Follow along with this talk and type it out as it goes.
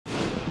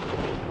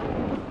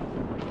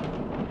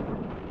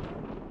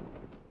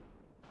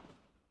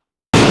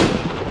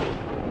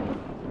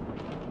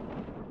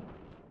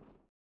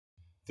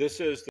This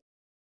is the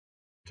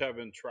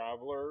Heaven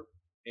Traveler,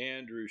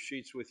 Andrew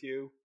Sheets with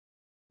you.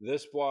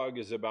 This blog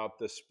is about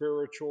the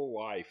spiritual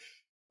life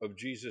of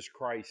Jesus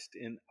Christ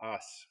in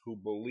us who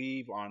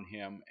believe on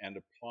him and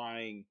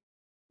applying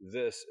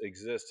this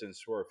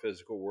existence to our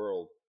physical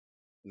world.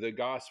 The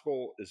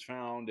gospel is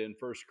found in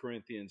 1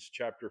 Corinthians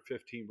chapter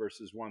 15,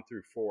 verses 1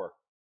 through 4.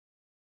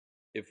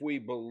 If we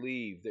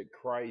believe that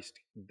Christ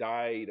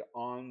died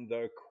on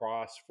the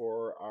cross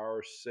for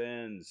our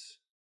sins,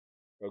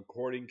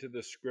 according to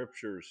the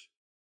scriptures,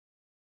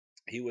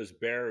 he was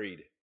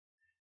buried,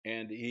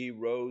 and he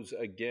rose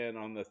again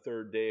on the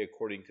third day,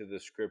 according to the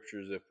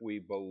scriptures. If we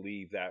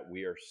believe that,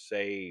 we are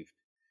saved.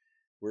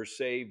 We're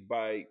saved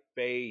by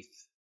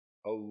faith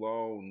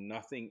alone,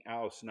 nothing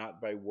else, not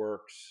by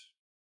works.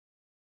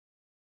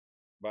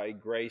 By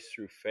grace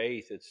through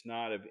faith. It's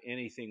not of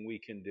anything we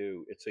can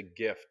do. It's a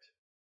gift.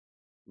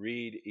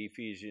 Read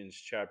Ephesians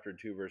chapter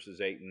 2, verses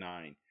 8 and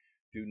 9.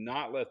 Do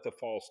not let the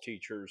false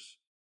teachers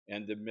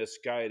and the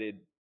misguided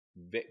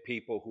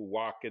people who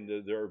walk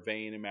into their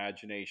vain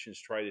imaginations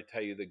try to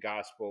tell you the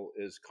gospel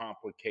is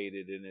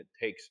complicated and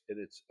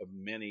it's of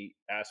many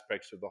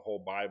aspects of the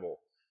whole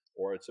Bible,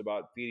 or it's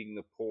about feeding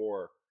the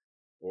poor,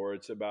 or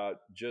it's about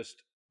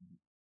just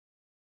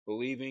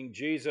believing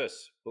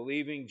Jesus.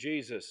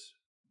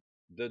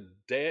 The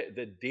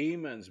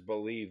demons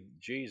believe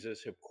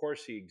Jesus. Of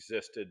course he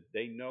existed.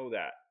 They know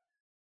that.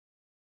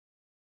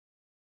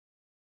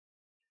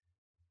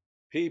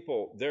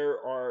 People,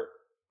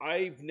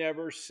 I've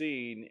never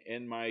seen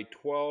in my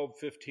 12,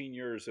 15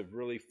 years of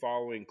really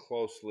following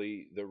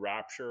closely the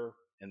rapture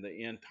and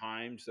the end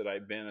times that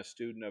I've been a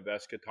student of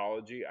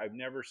eschatology, I've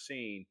never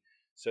seen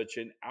such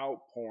an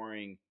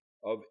outpouring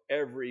of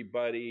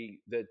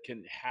everybody that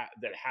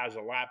that has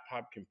a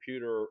laptop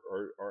computer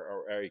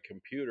or a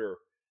computer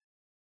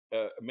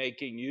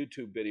making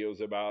YouTube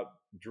videos about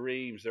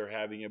dreams they're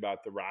having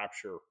about the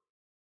rapture.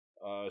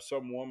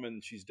 Some woman,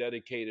 she's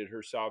dedicated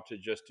herself to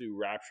just do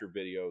rapture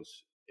videos,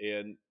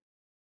 and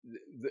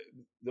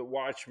the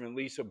Watchman,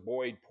 Lisa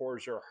Boyd,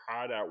 pours her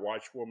heart out.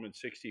 Watchwoman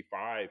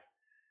 65.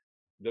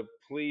 The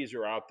pleas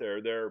are out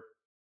there.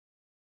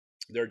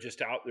 They're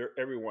just out there.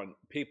 Everyone,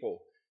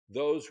 people,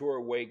 those who are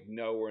awake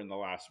know we're in the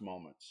last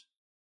moments.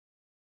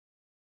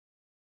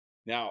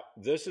 Now,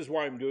 this is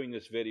why I'm doing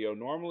this video.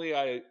 Normally,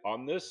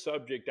 on this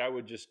subject, I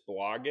would just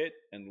blog it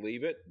and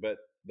leave it, but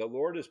the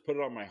Lord has put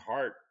it on my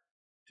heart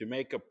to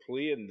make a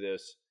plea in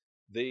this.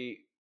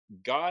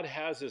 God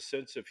has a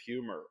sense of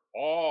humor.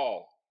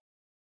 All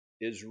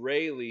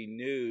Israeli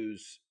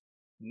news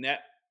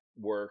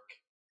network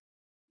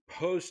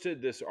posted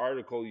this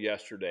article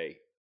yesterday,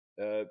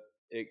 and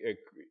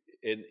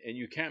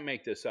you can't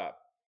make this up.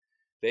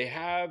 They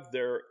have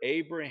their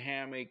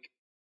Abrahamic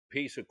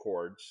peace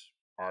accords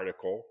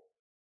article,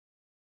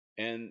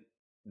 and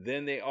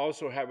then they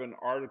also have an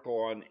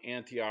article on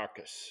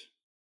Antiochus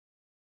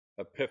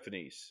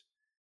Epiphanes.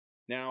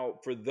 Now,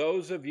 for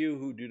those of you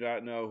who do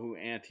not know who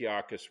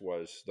Antiochus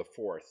was,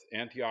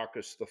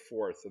 Antiochus the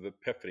fourth of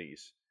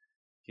Epiphanes,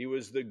 he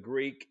was the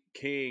Greek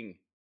king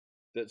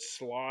that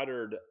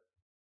slaughtered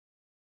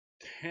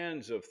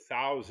tens of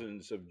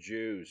thousands of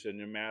Jews in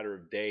a matter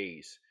of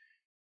days.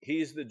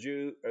 He's the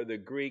Jew or the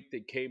Greek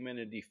that came in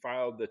and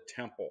defiled the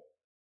temple.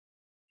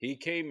 He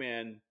came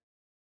in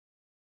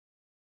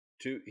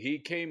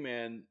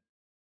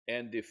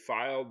and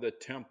defiled the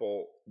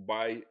temple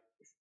by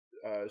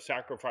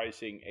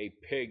sacrificing a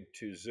pig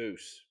to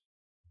Zeus,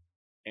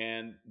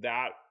 and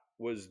that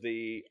was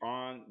the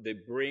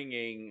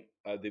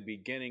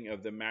beginning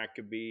of the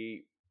Maccabee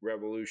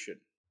revolution.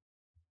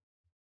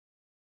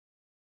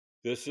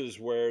 This is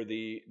where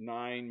the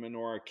 9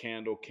 menorah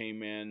candle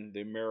came in,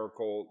 the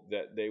miracle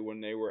that when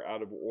they were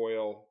out of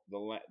oil,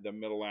 the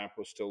middle lamp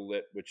was still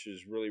lit, which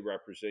is really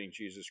representing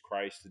Jesus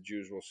Christ. The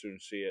Jews will soon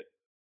see it.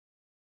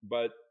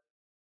 But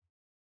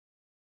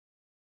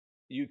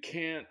you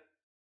can't,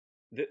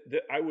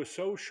 I was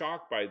so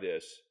shocked by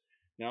this.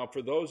 Now,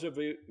 for those of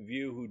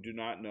you who do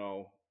not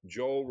know,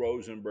 Joel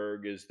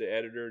Rosenberg is the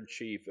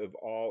editor-in-chief of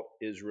All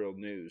Israel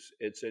News.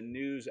 It's a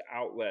news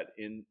outlet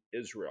in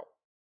Israel.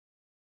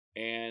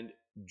 And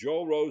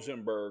Joel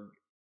Rosenberg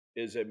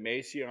is a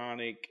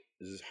Messianic,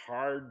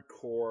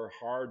 hardcore,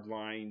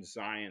 hardline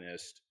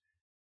Zionist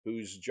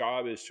whose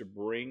job is to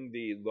bring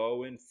the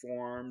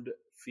low-informed,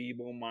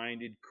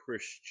 feeble-minded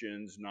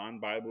Christians,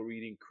 non-Bible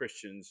reading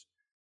Christians,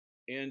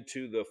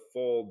 into the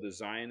fold, the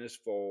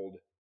Zionist fold,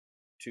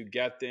 to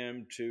get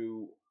them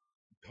to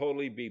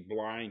totally be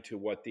blind to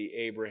what the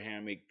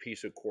Abrahamic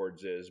peace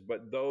accords is.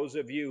 But those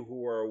of you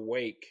who are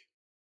awake,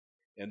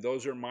 and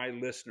those are my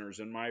listeners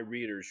and my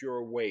readers, you're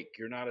awake,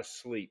 you're not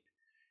asleep,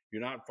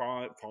 you're not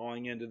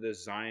falling into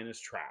this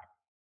Zionist trap.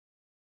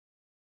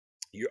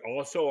 You're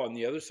also, on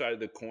the other side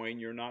of the coin,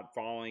 you're not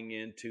falling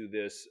into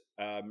this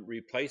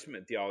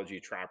replacement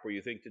theology trap where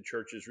you think the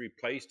church has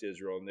replaced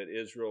Israel and that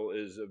Israel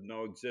is of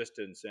no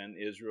existence and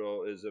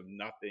Israel is of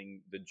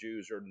nothing. The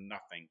Jews are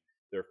nothing.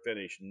 They're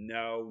finished.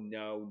 No.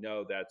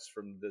 That's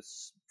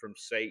from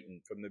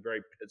Satan, from the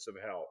very pits of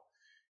hell.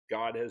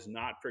 God has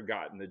not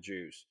forgotten the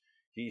Jews.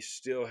 He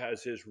still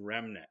has his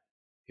remnant,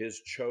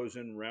 his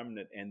chosen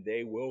remnant, and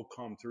they will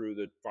come through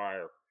the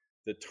fire.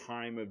 The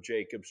time of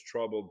Jacob's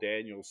trouble,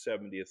 Daniel's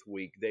 70th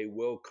week, they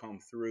will come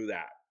through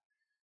that.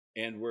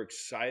 And we're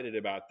excited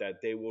about that.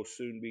 They will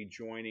soon be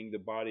joining the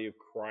body of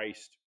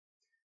Christ,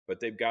 but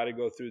they've got to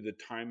go through the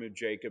time of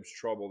Jacob's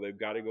trouble. They've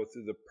got to go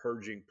through the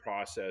purging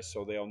process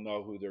so they'll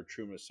know who their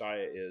true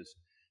Messiah is.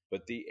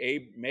 But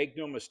make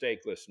no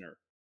mistake, listener,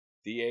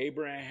 the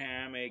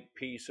Abrahamic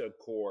peace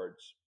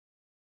accords,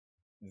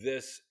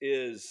 this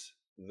is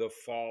the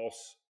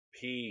false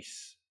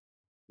peace.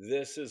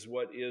 This is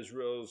what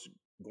Israel's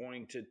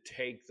going to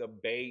take the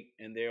bait,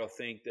 and they'll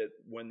think that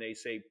when they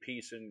say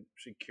peace and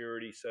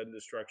security, sudden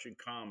destruction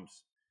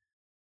comes.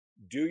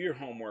 Do your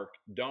homework.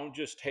 Don't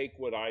just take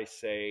what I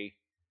say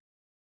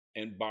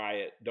and buy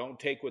it. Don't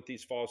take what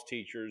these false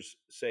teachers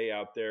say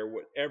out there.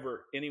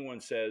 Whatever anyone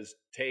says,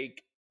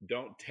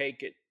 don't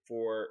take it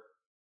for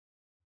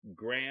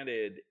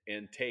granted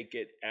and take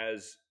it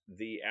as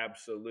the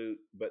absolute,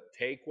 but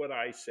take what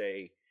I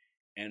say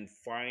and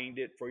find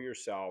it for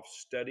yourself,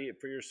 study it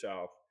for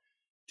yourself.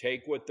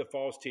 Take what the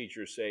false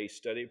teachers say,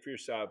 study it for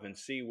yourself, and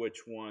see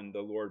which one the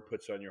Lord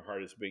puts on your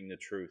heart as being the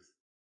truth.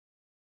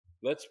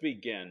 Let's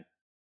begin.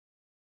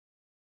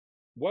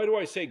 Why do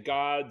I say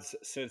God's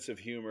sense of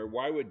humor?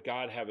 Why would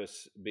God have a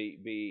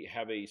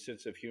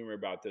sense of humor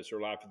about this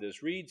or laugh at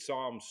this? Read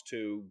Psalms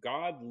 2.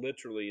 God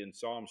literally in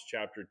Psalms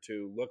chapter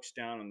 2 looks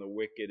down on the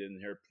wicked and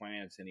their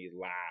plans and he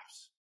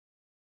laughs.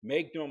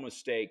 Make no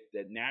mistake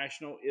that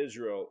national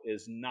Israel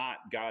is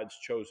not God's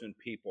chosen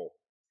people.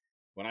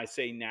 When I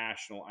say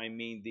national, I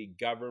mean the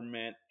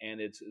government and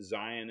its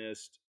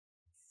Zionist,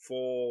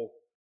 full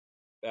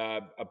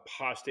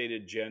apostate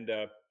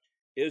agenda.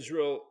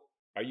 Israel,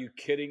 are you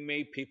kidding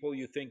me? People,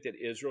 you think that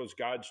Israel's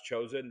God's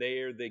chosen? They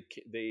are the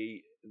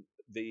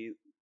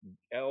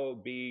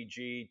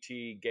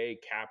LBGT gay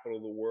capital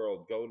of the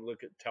world. Go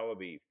look at Tel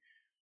Aviv.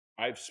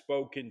 I've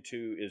spoken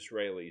to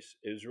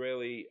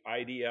Israeli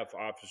IDF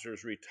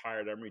officers,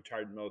 retired. I'm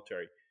retired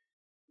military.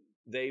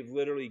 They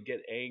literally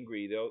get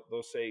angry.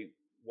 They'll say,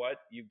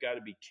 "What? You've got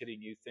to be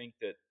kidding! You think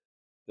that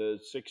the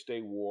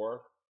 6-day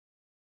war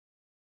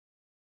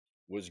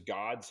was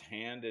God's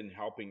hand in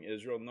helping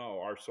Israel?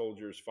 No, our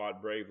soldiers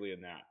fought bravely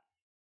in that.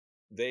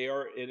 They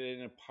are in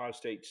an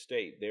apostate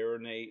state. They're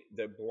in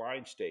the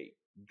blind state.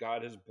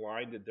 God has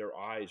blinded their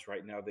eyes.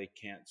 Right now, they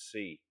can't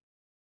see.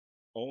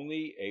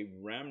 Only a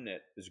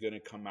remnant is going to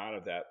come out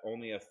of that.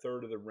 Only a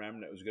third of the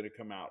remnant is going to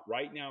come out.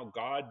 Right now,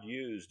 God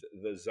used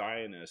the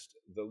Zionist,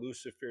 the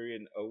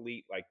Luciferian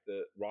elite like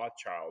the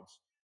Rothschilds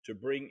to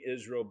bring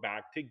Israel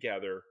back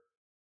together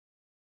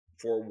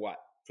for what?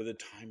 For the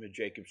time of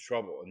Jacob's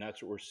trouble. And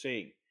that's what we're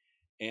seeing.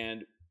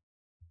 And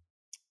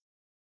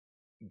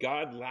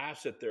God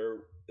laughs at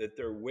their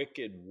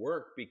wicked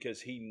work because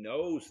he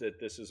knows that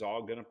this is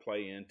all going to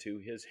play into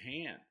his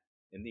hand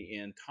in the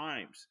end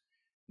times.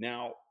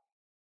 Now,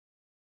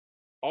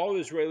 all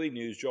Israeli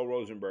news, Joel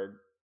Rosenberg,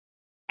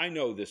 I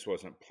know this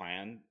wasn't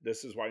planned.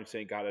 This is why I'm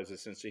saying God has a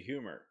sense of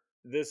humor.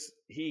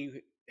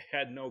 He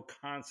had no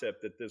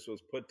concept that this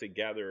was put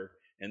together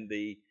and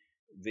the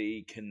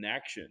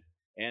connection.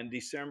 And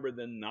December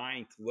the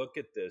 9th, look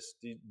at this.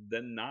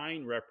 The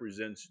 9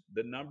 represents,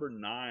 the number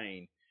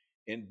 9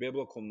 in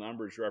biblical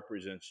numbers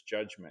represents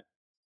judgment.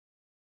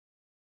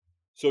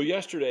 So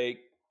yesterday,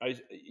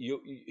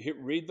 you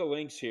read the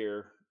links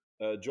here.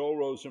 Joel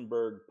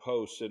Rosenberg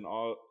posts in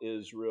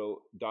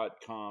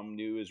allisrael.com,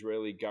 new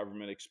Israeli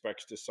government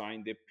expects to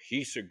sign the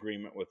peace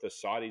agreement with the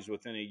Saudis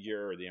within a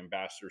year, the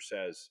ambassador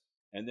says.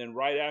 And then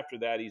right after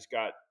that, he's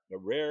got the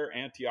rare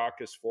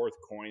Antiochus fourth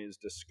coin is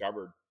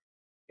discovered.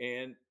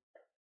 And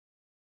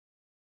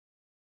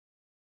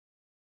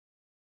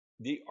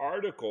the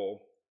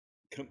article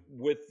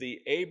with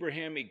the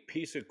Abrahamic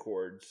peace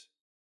accords,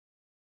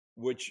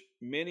 which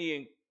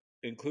many,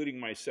 including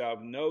myself,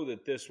 know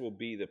that this will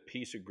be the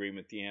peace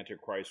agreement the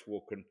Antichrist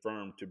will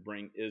confirm to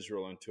bring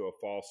Israel into a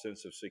false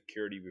sense of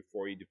security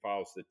before he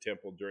defiles the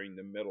temple during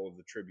the middle of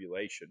the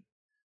tribulation,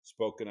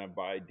 spoken of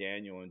by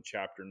Daniel in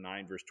chapter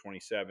 9, verse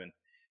 27,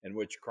 and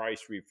which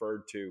Christ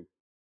referred to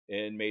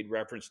and made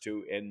reference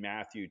to in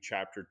Matthew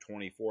chapter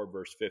 24,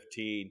 verse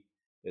 15.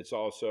 It's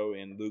also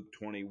in Luke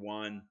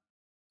 21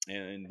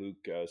 and in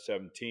Luke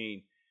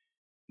 17.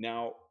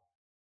 Now,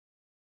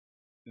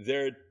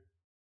 this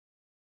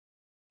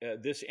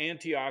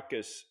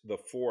Antiochus the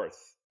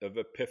fourth of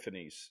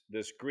Epiphanes,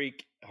 this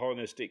Greek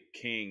Hellenistic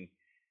king,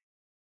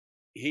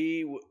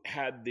 he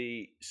had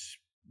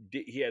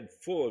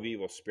full of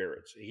evil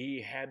spirits. He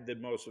had the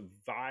most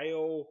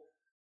vile,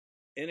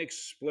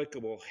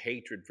 inexplicable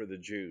hatred for the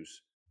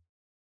Jews.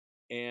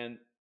 And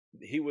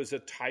he was a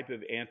type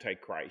of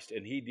Antichrist,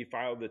 and he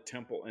defiled the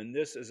temple. And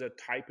this is a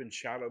type and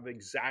shadow of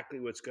exactly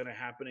what's going to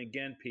happen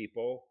again,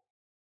 people.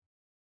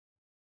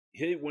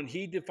 When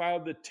he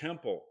defiled the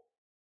temple,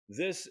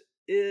 this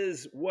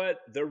is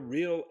what the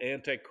real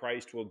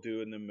Antichrist will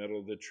do in the middle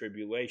of the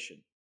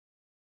tribulation.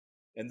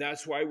 And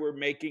that's why we're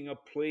making a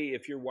plea.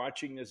 If you're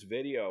watching this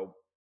video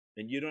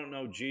and you don't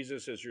know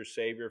Jesus as your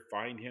Savior,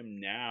 find him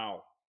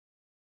now.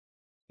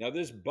 Now,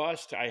 this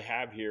bust I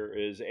have here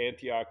is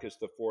Antiochus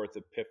the Fourth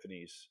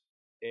Epiphanes,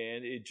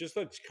 and it just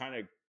looks kind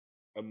of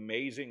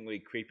amazingly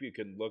creepy. You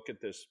can look at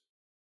this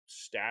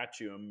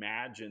statue,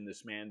 imagine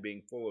this man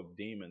being full of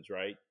demons,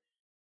 right?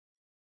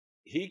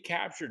 He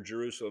captured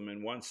Jerusalem in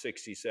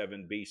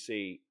 167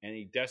 BC, and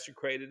he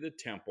desecrated the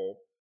temple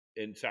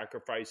in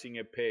sacrificing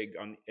a pig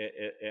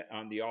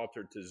on the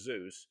altar to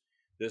Zeus.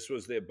 This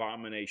was the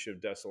abomination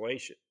of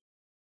desolation.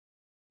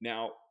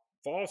 Now,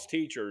 false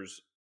teachers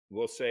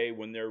will say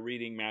when they're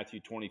reading Matthew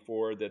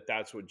 24 that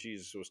that's what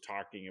Jesus was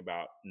talking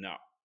about. No.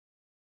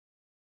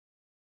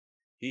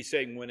 He's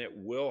saying when it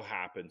will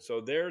happen.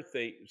 So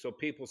so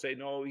people say,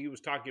 no, he was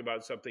talking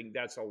about something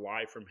that's a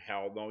lie from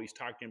hell. No, he's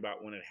talking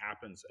about when it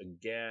happens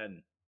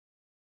again.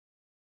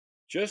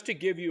 Just to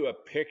give you a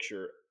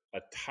picture,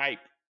 a type,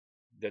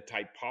 the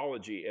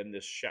typology and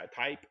this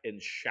type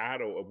and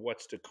shadow of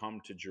what's to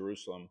come to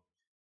Jerusalem.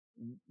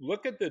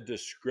 Look at the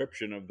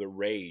description of the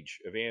rage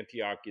of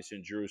Antiochus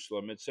in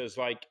Jerusalem. It says,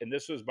 like, and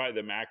this was by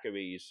the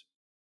Maccabees,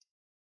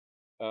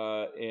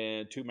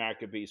 in 2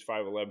 Maccabees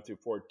 5:11 through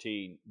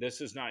 14.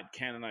 This is not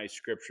canonized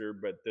scripture,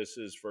 but this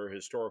is for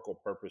historical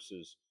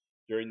purposes.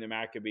 During the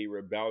Maccabee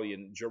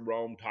rebellion,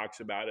 Jerome talks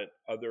about it.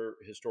 Other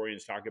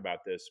historians talk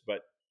about this,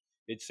 but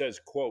it says,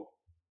 quote,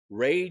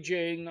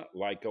 raging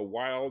like a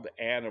wild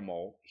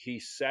animal, he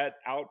set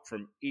out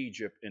from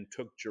Egypt and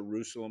took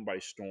Jerusalem by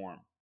storm.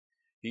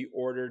 He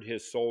ordered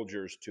his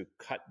soldiers to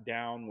cut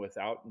down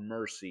without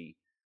mercy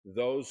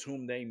those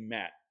whom they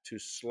met, to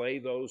slay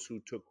those who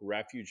took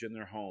refuge in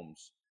their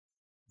homes.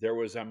 There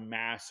was a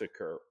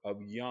massacre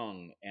of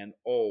young and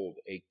old,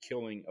 a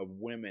killing of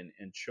women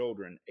and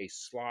children, a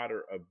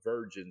slaughter of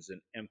virgins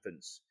and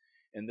infants.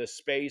 In the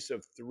space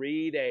of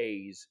 3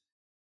 days,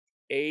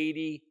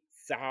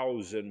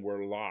 80,000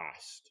 were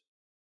lost,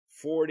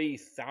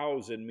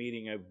 40,000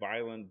 meeting a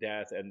violent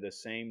death, and the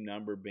same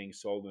number being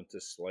sold into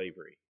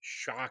slavery.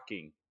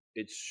 Shocking.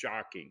 It's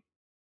shocking.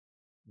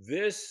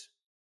 This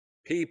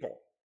people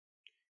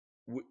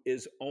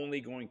is only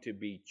going to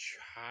be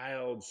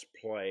child's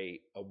play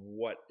of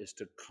what is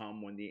to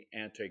come when the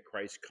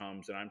Antichrist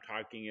comes. And I'm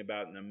talking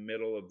about in the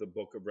middle of the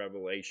book of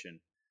Revelation,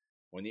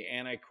 when the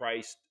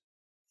Antichrist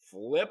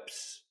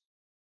flips,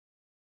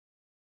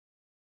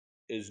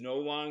 is no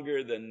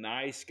longer the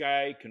nice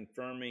guy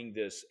confirming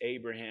this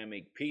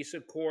Abrahamic peace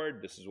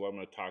accord. This is what I'm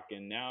going to talk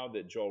in now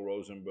that Joel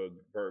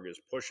Rosenberg is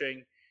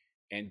pushing.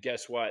 And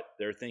guess what?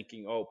 They're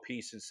thinking, oh,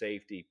 peace and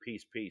safety,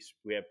 peace, peace.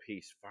 We have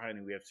peace.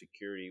 Finally, we have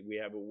security. We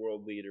have a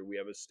world leader. We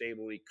have a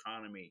stable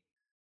economy.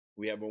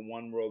 We have a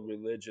one world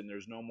religion.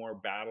 There's no more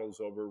battles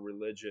over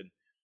religion.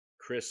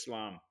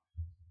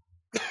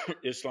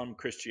 Islam,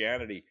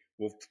 Christianity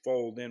will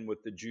fold in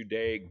with the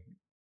Judaic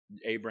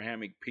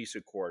Abrahamic peace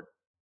accord.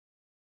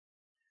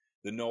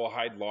 The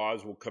Noahide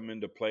laws will come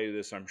into play to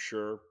this, I'm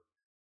sure.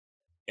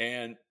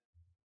 And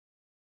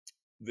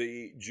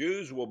the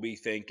Jews will be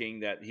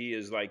thinking that he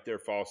is like their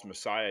false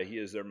Messiah. He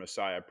is their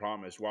Messiah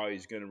promise. While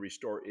he's going to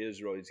restore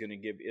Israel, he's going to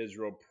give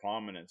Israel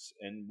prominence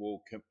and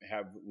will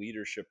have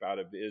leadership out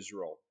of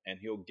Israel. And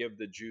he'll give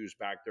the Jews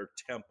back their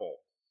temple.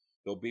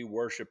 They'll be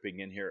worshiping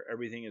in here.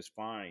 Everything is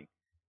fine.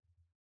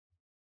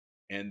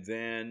 And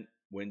then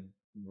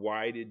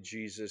why did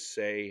Jesus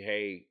say,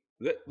 hey,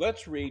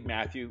 let's read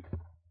Matthew.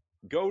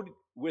 Go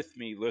with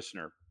me,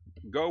 listener.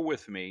 Go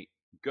with me.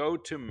 Go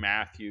to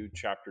Matthew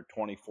chapter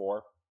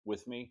 24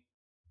 with me.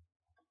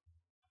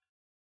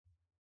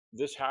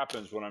 This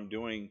happens when I'm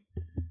doing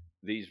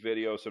these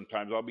videos.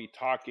 Sometimes I'll be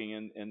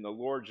talking and the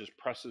Lord just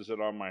presses it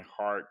on my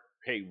heart.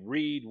 Hey,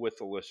 read with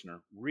the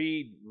listener.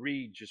 Read,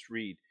 just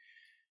read.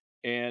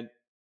 And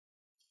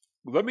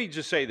let me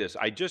just say this.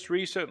 I just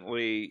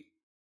recently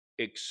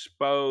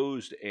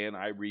exposed and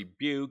I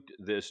rebuked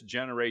this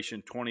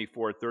Generation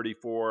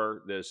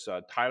 2434, this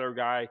Tyler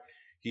guy.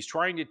 He's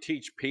trying to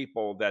teach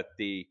people that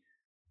the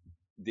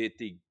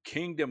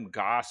kingdom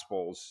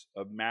gospels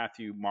of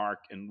Matthew, Mark,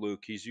 and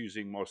Luke, he's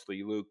using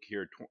mostly Luke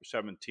here,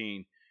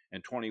 17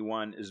 and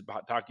 21, is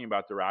talking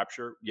about the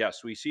rapture.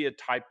 Yes, we see a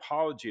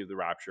typology of the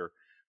rapture,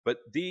 but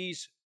the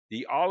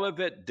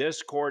Olivet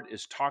Discord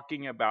is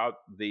talking about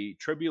the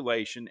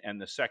tribulation and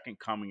the second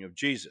coming of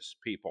Jesus,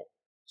 people.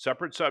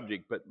 Separate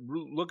subject, but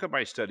look at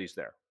my studies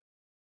there.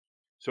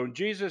 So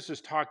Jesus is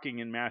talking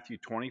in Matthew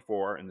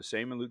 24 and the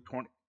same in Luke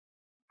 20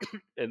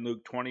 and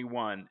Luke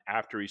 21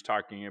 after he's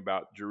talking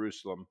about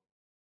Jerusalem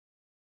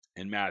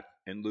in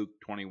Luke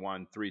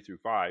 21, 3 through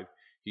 5,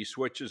 he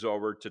switches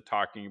over to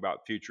talking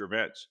about future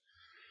events.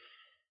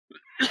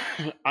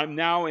 I'm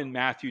now in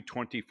Matthew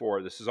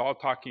 24. This is all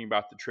talking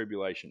about the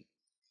tribulation.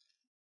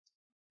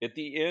 At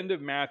the end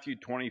of Matthew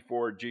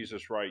 24,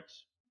 Jesus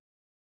writes,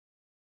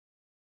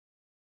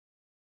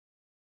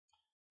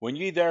 when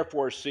ye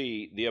therefore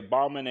see the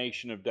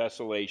abomination of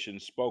desolation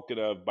spoken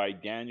of by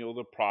Daniel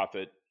the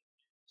prophet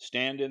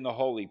stand in the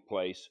holy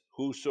place,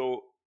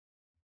 whoso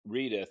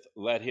readeth,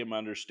 let him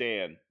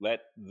understand. Let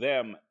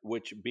them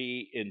which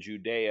be in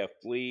Judea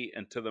flee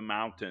into the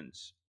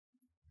mountains.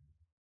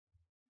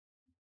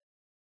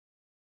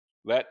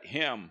 Let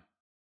him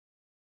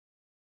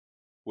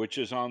which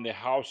is on the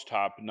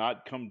housetop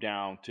not come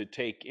down to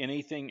take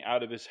anything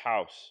out of his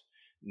house,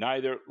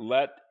 neither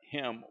let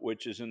him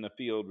which is in the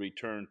field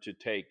return to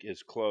take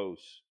his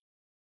clothes.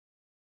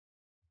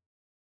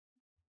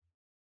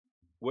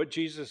 What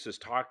Jesus is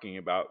talking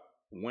about,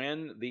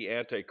 when the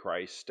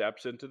Antichrist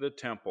steps into the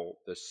temple,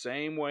 the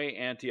same way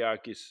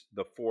Antiochus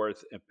the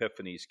fourth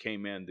Epiphanes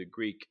came in, the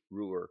Greek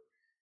ruler,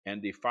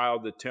 and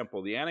defiled the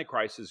temple, the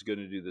Antichrist is going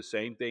to do the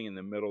same thing in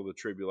the middle of the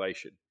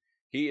tribulation.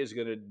 He is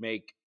going to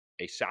make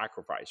a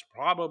sacrifice,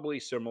 probably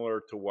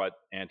similar to what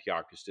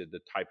Antiochus did,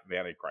 the type of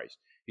Antichrist.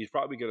 He's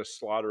probably going to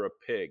slaughter a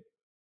pig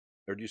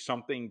or do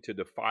something to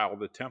defile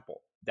the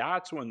temple.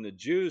 That's when the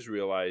Jews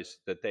realize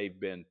that they've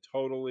been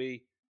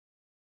totally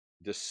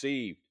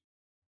deceived.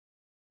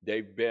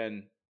 They've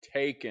been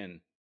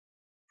taken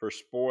for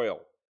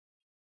spoil.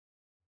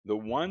 The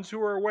ones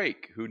who are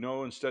awake, who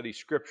know and study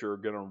scripture, are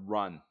going to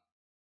run.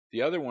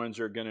 The other ones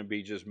are going to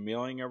be just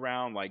milling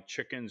around like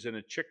chickens in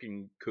a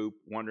chicken coop,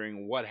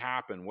 wondering what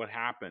happened, what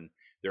happened.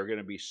 They're going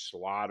to be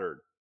slaughtered.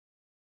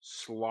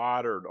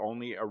 Slaughtered.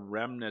 Only a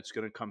remnant's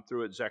going to come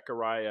through it.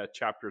 Zechariah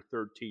chapter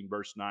 13,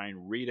 verse 9.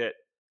 Read it.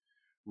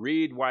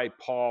 Read why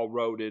Paul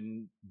wrote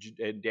in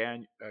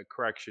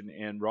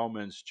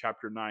Romans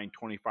chapter 9,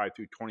 25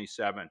 through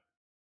 27.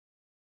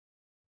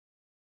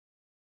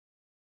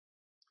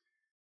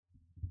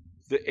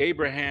 The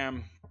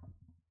Abraham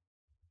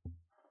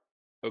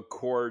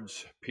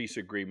Accords peace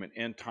agreement,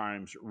 end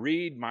times.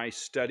 Read my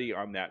study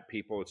on that,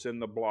 people. It's in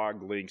the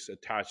blog links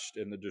attached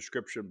in the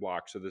description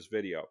box of this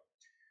video.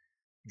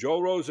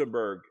 Joel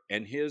Rosenberg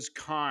and his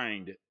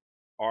kind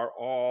are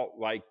all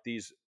like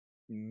these,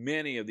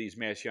 many of these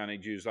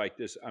Messianic Jews, like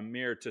this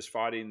Amir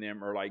Tisfadi and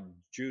them, are like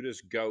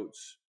Judas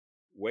goats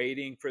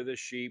waiting for the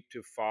sheep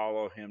to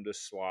follow him to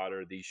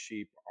slaughter. These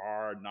sheep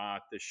are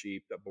not the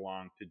sheep that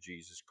belong to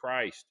Jesus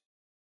Christ.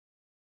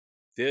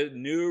 The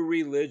new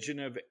religion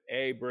of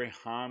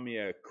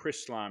Abrahamic,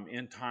 Chrislam,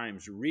 end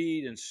times.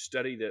 Read and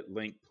study that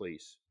link,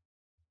 please.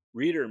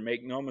 Reader,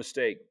 make no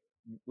mistake.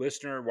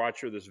 Listener,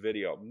 watcher of this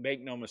video,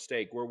 make no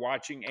mistake. We're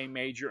watching a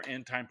major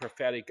end time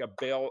prophetic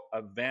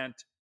event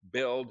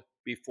build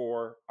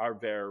before our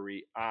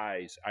very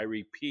eyes. I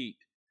repeat,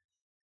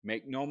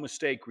 make no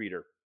mistake,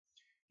 reader.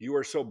 You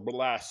are so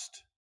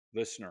blessed,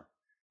 listener,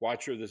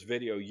 watcher of this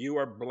video. You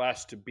are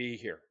blessed to be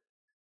here.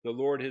 The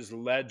Lord has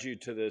led you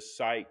to this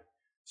site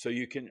so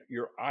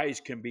your eyes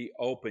can be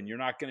open. You're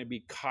not going to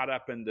be caught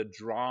up in the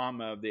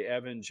drama of the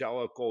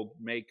evangelical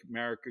make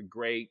America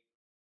great,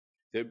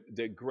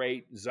 the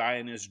great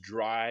Zionist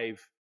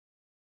drive,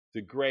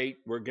 the great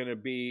we're going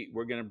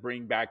to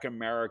bring back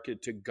America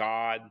to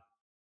God.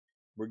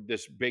 We're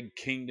this big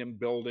kingdom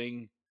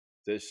building,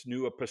 this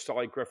new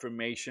apostolic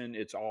reformation.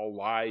 It's all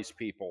lies,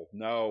 people.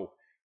 No,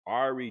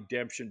 our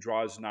redemption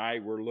draws nigh.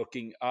 We're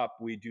looking up.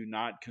 We do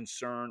not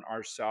concern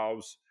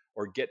ourselves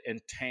or get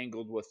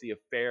entangled with the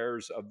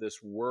affairs of this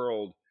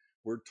world.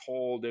 We're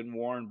told and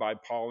warned by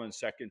Paul in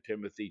 2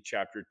 Timothy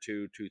chapter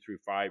 2, 2 through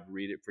 5.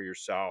 Read it for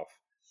yourself.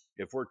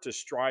 If we're to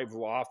strive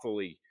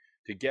lawfully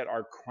to get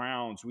our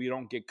crowns, we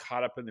don't get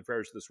caught up in the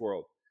affairs of this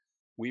world.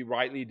 We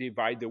rightly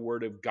divide the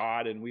word of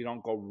God, and we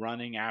don't go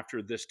running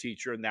after this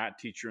teacher and that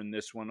teacher and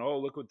this one. Oh,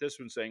 look what this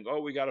one's saying.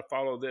 Oh, we got to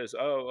follow this.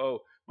 Oh,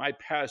 my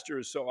pastor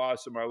is so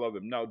awesome. I love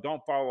him. No,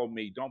 don't follow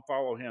me. Don't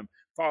follow him.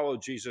 Follow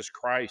Jesus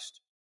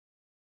Christ.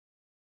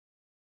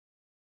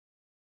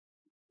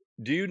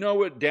 Do you know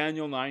what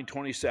Daniel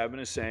 9:27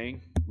 is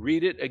saying?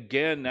 Read it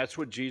again. That's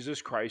what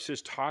Jesus Christ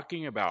is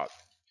talking about.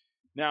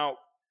 Now,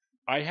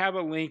 I have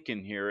a link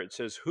in here. It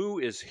says, who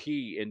is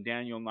he in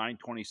Daniel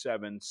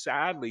 9:27?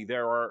 Sadly,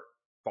 there are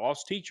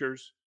false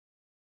teachers,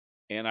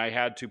 and I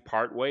had to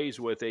part ways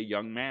with a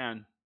young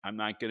man. I'm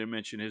not going to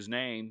mention his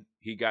name.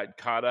 He got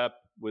caught up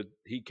with,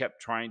 he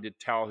kept trying to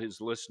tell his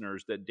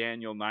listeners that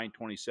Daniel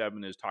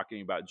 9:27 is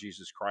talking about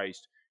Jesus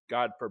Christ.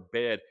 God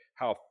forbid.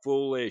 How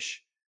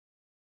foolish.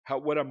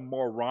 What a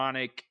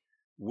moronic,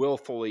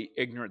 willfully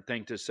ignorant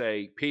thing to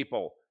say.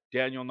 People,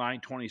 Daniel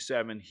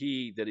 9:27,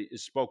 he that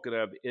is spoken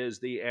of is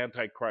the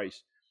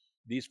Antichrist.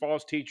 These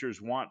false teachers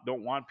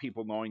don't want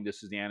people knowing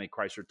this is the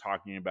Antichrist they're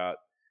talking about.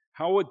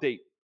 How would they?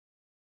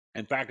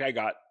 In fact, I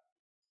got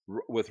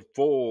with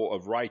full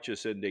of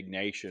righteous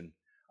indignation.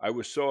 I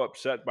was so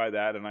upset by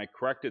that, and I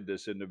corrected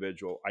this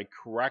individual. I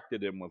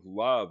corrected him with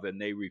love, and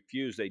they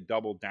refused. They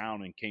doubled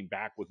down and came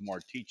back with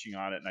more teaching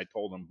on it, and I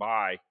told them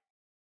bye.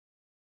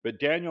 But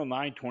Daniel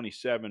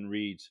 9:27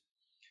 reads,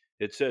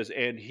 it says,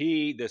 and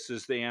he, this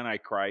is the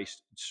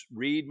Antichrist.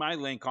 Read my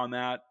link on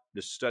that.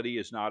 The study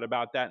is not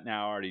about that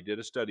now. I already did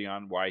a study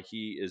on why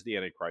he is the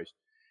Antichrist.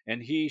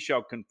 And he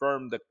shall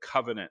confirm the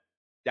covenant.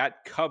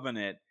 That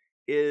covenant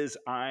is,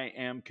 I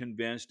am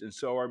convinced, and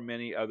so are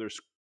many other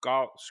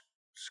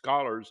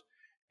scholars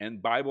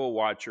and Bible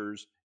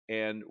watchers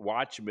and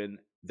watchmen,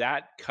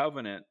 that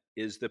covenant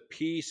is the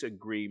peace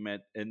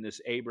agreement in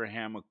this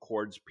Abraham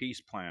Accords peace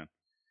plan.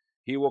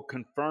 He will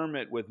confirm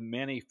it with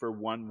many for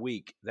 1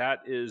 week.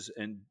 That is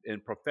in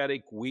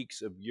prophetic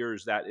weeks of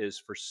years, that is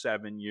for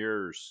 7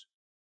 years.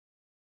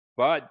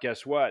 But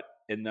guess what?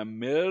 in the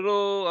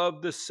middle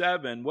of the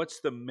seven, what's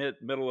the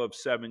middle of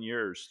 7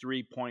 years?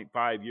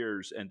 3.5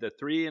 years. And the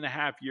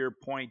 3.5 year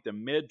point, the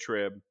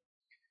mid-trib,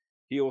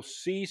 he'll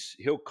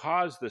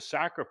cause the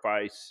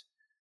sacrifice.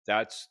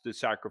 That's the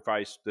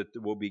sacrifice that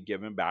will be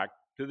given back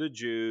to the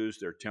Jews.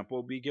 Their temple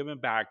will be given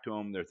back to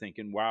them. They're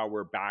thinking, wow,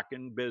 we're back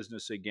in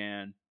business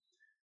again.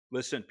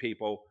 Listen,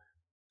 people,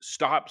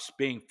 stop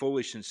being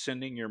foolish and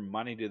sending your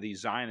money to these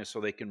Zionists so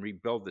they can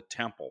rebuild the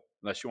temple,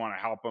 unless you want to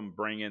help them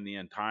bring in the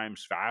end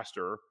times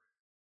faster.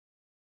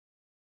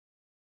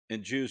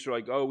 And Jews are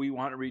like, oh, we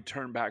want to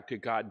return back to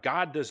God.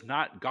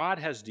 God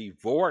has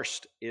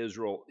divorced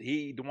Israel.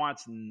 He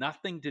wants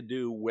nothing to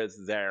do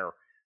with their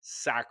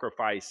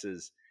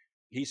sacrifices.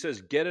 He says,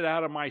 get it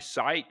out of my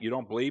sight. You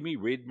don't believe me?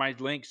 Read my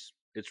links.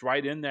 It's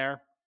right in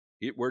there.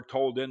 We're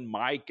told in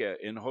Micah,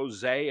 in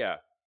Hosea.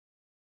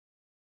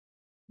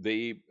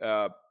 The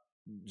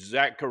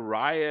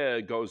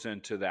Zechariah goes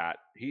into that.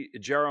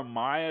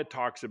 Jeremiah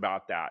talks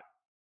about that.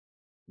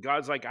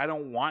 God's like, I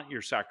don't want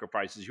your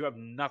sacrifices. You have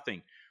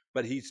nothing.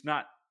 But he's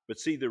not. But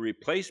see, the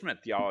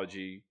replacement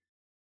theology,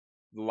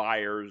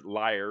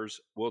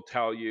 liars will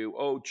tell you,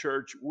 oh,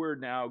 church, we're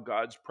now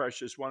God's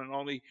precious one and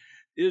only.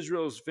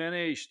 Israel's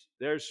finished.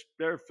 They're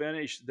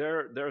finished.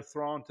 They're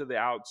thrown to the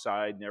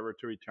outside, never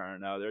to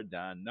return. No, they're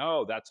done.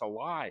 No, that's a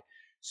lie.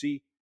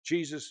 See,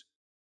 Jesus,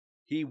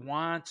 he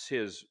wants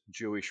his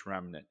Jewish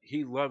remnant.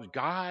 He loves.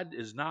 God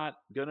is not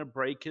going to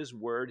break his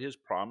word, his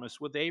promise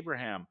with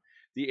Abraham.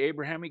 The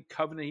Abrahamic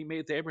covenant he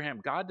made with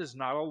Abraham. God is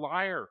not a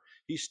liar.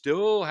 He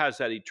still has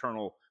that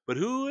eternal. But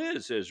who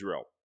is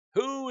Israel?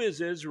 Who is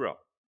Israel?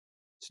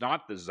 It's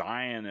not the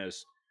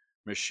Zionist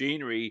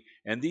machinery.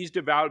 And these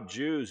devout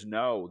Jews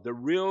know, the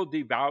real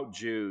devout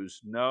Jews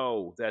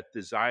know that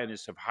the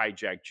Zionists have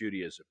hijacked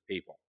Judaism,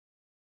 people.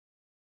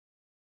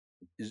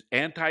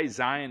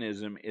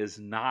 Anti-Zionism is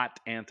not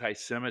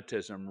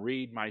anti-Semitism.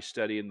 Read my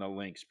study in the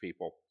links,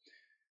 people.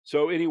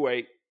 So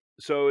anyway,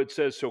 so it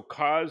says, so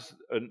cause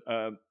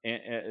the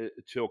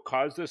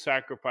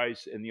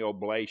sacrifice and the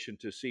oblation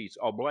to cease.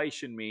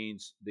 Oblation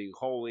means the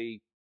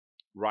holy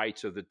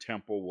rites of the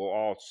temple will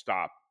all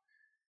stop.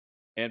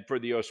 And for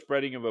the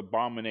spreading of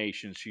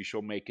abominations, he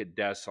shall make it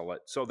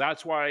desolate. So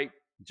that's why,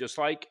 just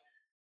like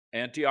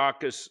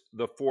Antiochus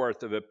the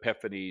fourth of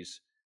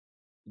Epiphanes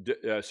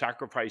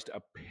sacrificed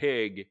a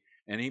pig,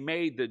 and he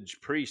made the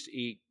priest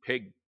eat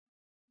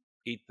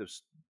the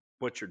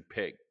butchered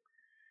pig,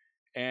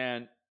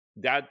 and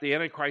that the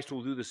Antichrist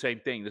will do the same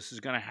thing. This is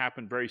going to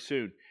happen very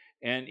soon,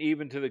 and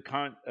even to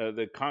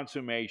the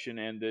consummation,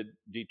 and the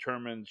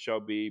determined shall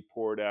be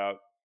poured out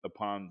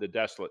upon the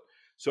desolate.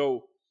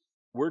 So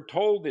we're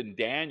told in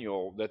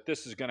Daniel that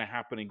this is going to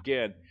happen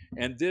again,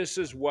 and this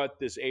is what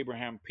this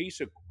Abraham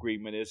peace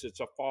agreement is. It's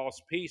a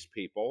false peace,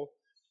 people,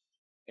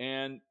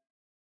 and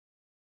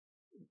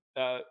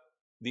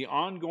the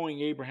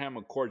ongoing Abraham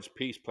Accords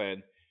peace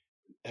plan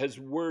has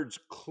words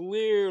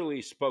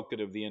clearly spoken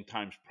of the end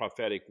times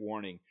prophetic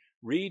warning.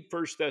 Read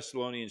 1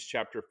 Thessalonians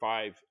chapter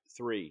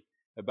 5:3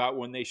 about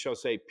when they shall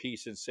say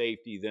peace and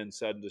safety, then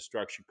sudden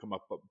destruction come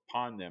up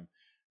upon them.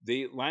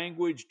 The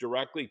language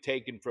directly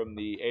taken from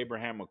the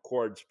Abraham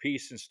Accords,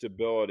 peace and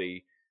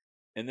stability,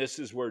 and this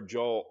is where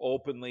Joel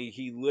openly,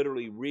 he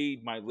literally,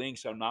 read my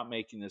links, I'm not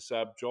making this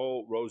up.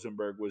 Joel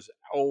Rosenberg was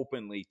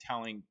openly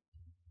telling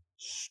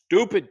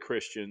stupid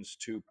Christians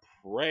to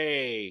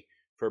pray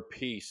for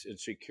peace and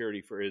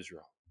security for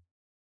Israel.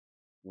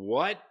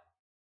 What?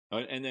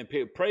 And then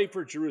pray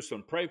for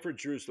Jerusalem. Pray for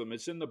Jerusalem.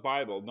 It's in the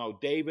Bible. No,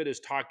 David is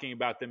talking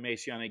about the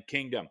Messianic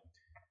kingdom.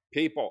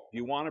 People,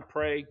 you want to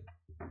pray?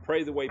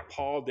 Pray the way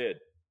Paul did.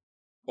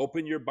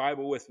 Open your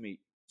Bible with me.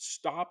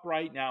 Stop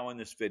right now in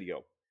this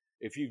video.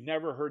 If you've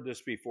never heard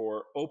this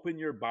before, open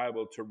your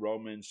Bible to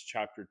Romans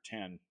chapter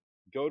 10.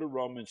 Go to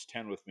Romans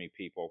 10 with me,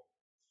 people.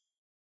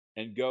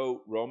 And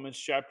go Romans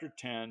chapter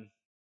 10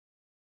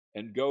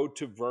 and go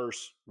to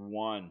verse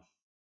 1.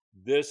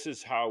 This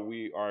is how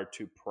we are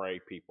to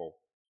pray, people.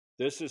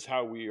 This is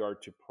how we are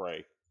to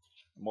pray.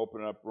 I'm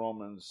opening up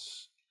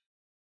Romans.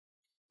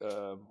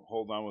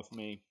 Hold on with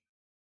me.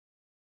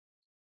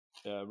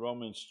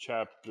 Romans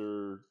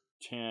chapter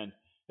 10.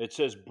 It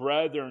says,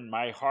 brethren,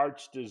 my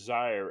heart's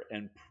desire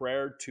and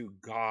prayer to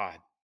God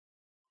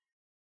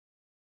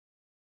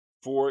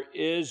for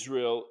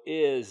Israel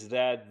is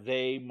that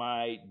they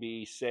might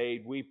be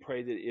saved. We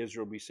pray that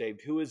Israel be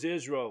saved. Who is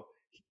Israel?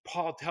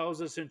 Paul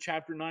tells us in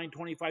chapter 9,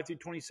 25 through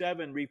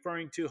 27,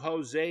 referring to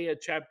Hosea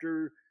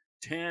chapter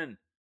 10.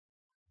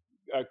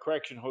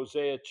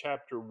 Hosea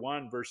chapter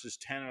 1, verses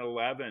 10 and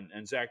 11,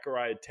 and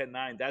Zechariah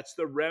 10:9. That's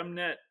the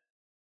remnant.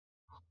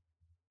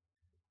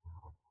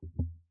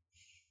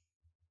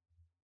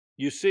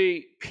 You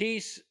see,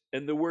 peace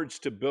and the word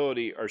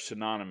stability are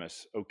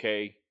synonymous,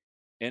 okay?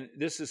 And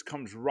this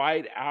comes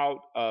right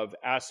out of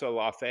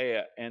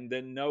Asalathea. And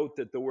then note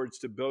that the word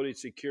stability and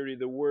security,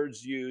 the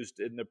words used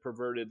in the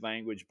perverted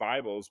language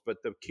Bibles,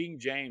 but the King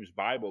James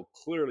Bible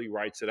clearly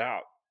writes it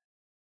out.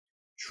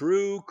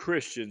 True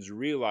Christians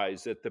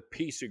realize that the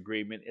peace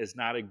agreement is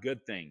not a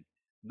good thing.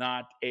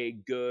 not a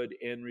good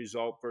end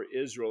result for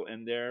Israel.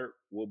 And there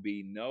will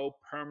be no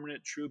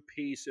permanent true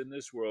peace in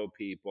this world,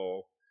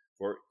 people,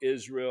 for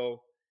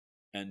Israel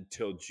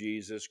until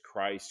Jesus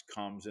Christ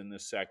comes in the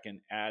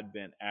second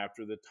advent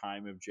after the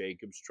time of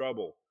Jacob's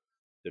trouble,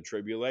 the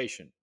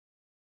tribulation.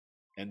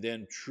 And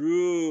then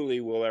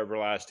truly will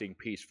everlasting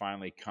peace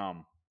finally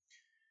come.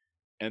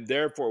 And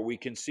therefore, we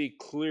can see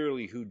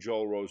clearly who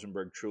Joel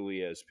Rosenberg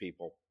truly is,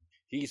 people.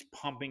 He's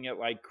pumping it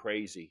like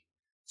crazy.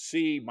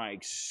 See my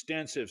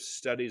extensive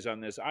studies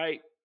on this.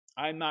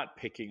 I'm not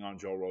picking on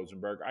Joel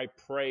Rosenberg. I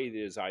pray that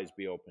his eyes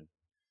be open.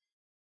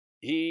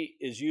 He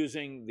is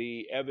using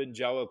the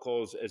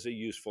evangelicals as a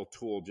useful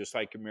tool, just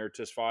like Amir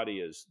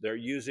Tisfati is. They're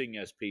using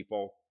us,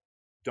 people.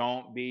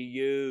 Don't be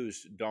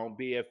used. Don't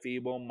be a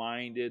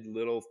feeble-minded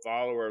little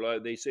follower.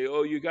 They say,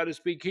 oh, you got to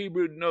speak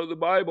Hebrew to know the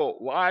Bible.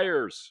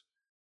 Liars.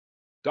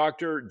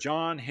 Dr.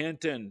 John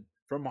Hinton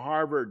from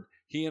Harvard,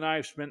 he and I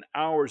have spent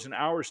hours and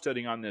hours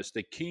studying on this.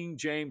 The King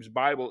James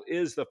Bible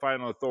is the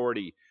final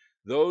authority.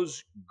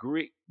 Those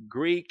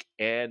Greek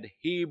and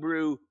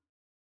Hebrew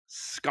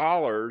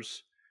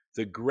scholars,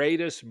 the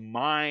greatest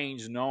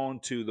minds known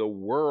to the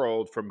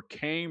world from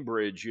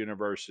Cambridge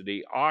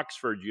University,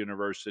 Oxford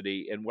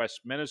University, and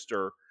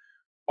Westminster,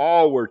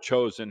 all were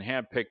chosen,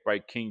 handpicked by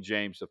King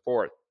James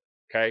IV,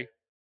 okay,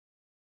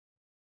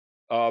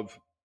 of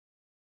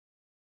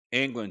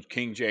England,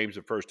 King James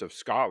I of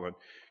Scotland.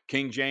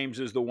 King James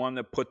is the one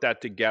that put that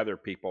together,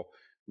 people.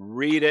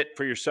 Read it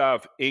for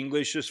yourself.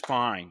 English is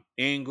fine.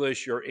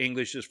 Your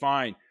English is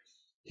fine.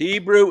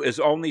 Hebrew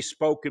is only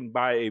spoken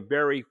by a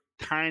very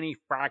tiny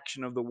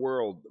fraction of the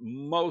world.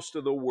 Most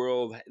of the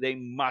world, they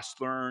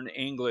must learn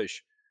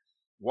English.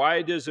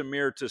 Why does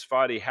Amir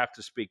Tisfati have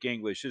to speak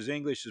English? His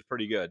English is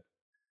pretty good.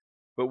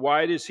 But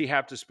why does he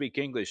have to speak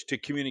English? To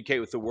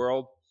communicate with the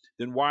world?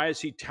 Then why is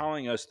he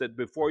telling us that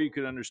before you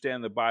can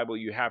understand the Bible,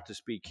 you have to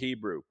speak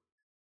Hebrew?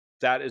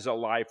 That is a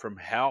lie from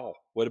hell.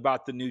 What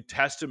about the New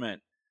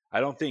Testament? I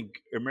don't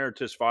think Amir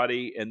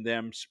Tisfati and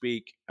them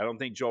speak. I don't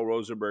think Joel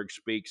Rosenberg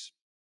speaks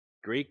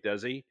Greek,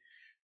 does he?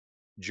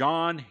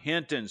 John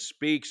Hinton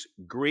speaks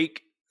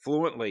Greek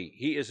fluently.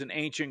 He is an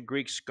ancient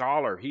Greek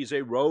scholar. He's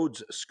a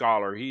Rhodes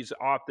scholar. He's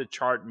off the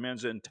chart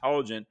Mensa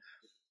intelligent.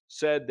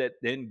 Said that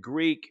in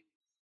Greek,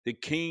 the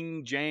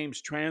King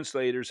James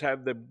translators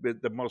have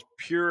the most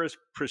purest,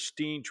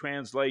 pristine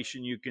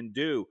translation you can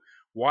do.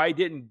 Why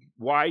did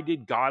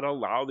God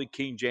allow the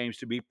King James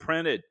to be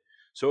printed?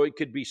 So it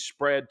could be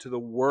spread to the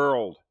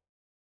world.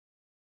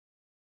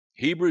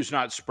 Hebrew's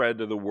not spread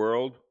to the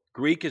world.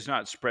 Greek is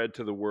not spread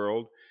to the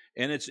world.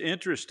 And it's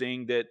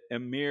interesting that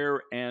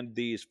Amir and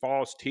these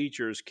false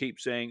teachers keep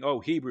saying, oh,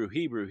 Hebrew,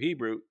 Hebrew,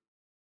 Hebrew.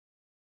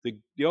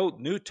 The Old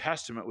New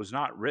Testament was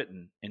not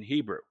written in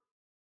Hebrew.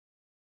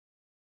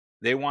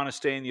 They want to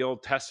stay in the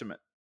Old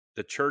Testament.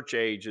 The church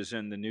age is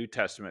in the New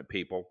Testament,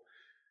 people.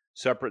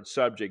 Separate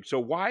subject. So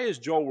why is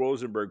Joel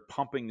Rosenberg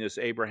pumping this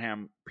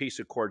Abraham peace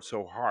accord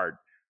so hard?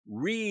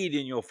 Read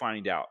and you'll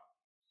find out.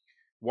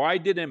 Why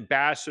did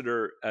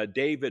Ambassador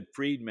David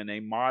Friedman, a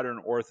modern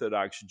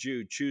Orthodox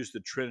Jew, choose the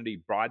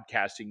Trinity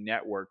Broadcasting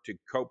Network to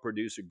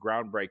co-produce a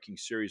groundbreaking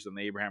series on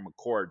the Abraham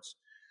Accords?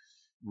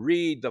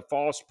 Read, the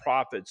false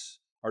prophets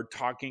are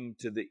talking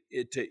to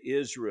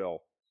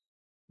Israel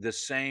the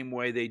same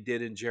way they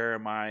did in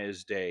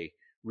Jeremiah's day.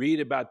 Read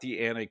about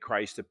the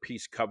Antichrist, the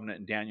peace covenant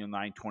in Daniel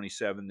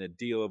 9:27, the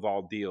deal of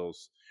all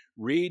deals.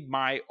 Read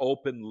my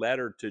open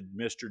letter to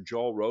Mr.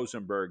 Joel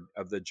Rosenberg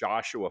of the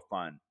Joshua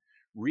Fund.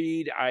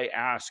 Read, I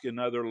ask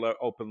another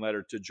open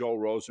letter to Joel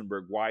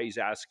Rosenberg, why he's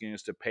asking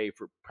us to pray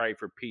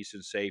for peace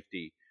and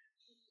safety.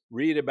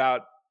 Read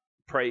about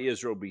pray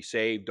Israel be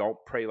saved. Don't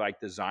pray like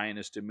the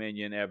Zionist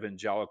Dominion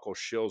evangelical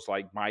shills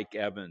like Mike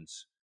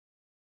Evans.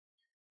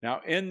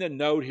 Now, in the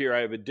note here, I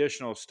have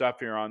additional stuff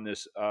here on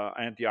this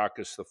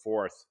Antiochus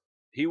IV.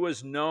 He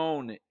was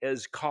known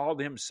as,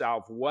 called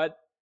himself what?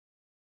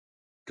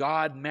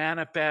 God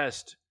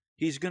manifest.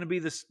 He's going to be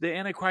the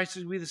Antichrist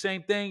is going to be the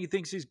same thing. He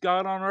thinks he's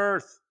God on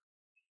earth.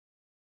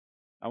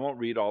 I won't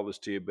read all this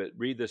to you, but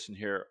read this in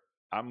here.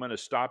 I'm going to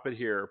stop it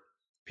here.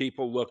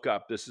 People, look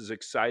up. This is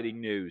exciting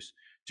news.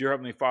 Dear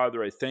Heavenly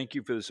Father, I thank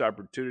you for this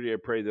opportunity. I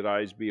pray that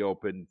eyes be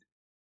opened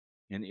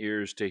and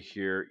ears to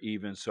hear.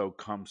 Even so,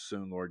 come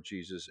soon, Lord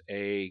Jesus.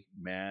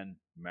 Amen.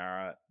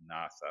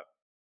 Maranatha.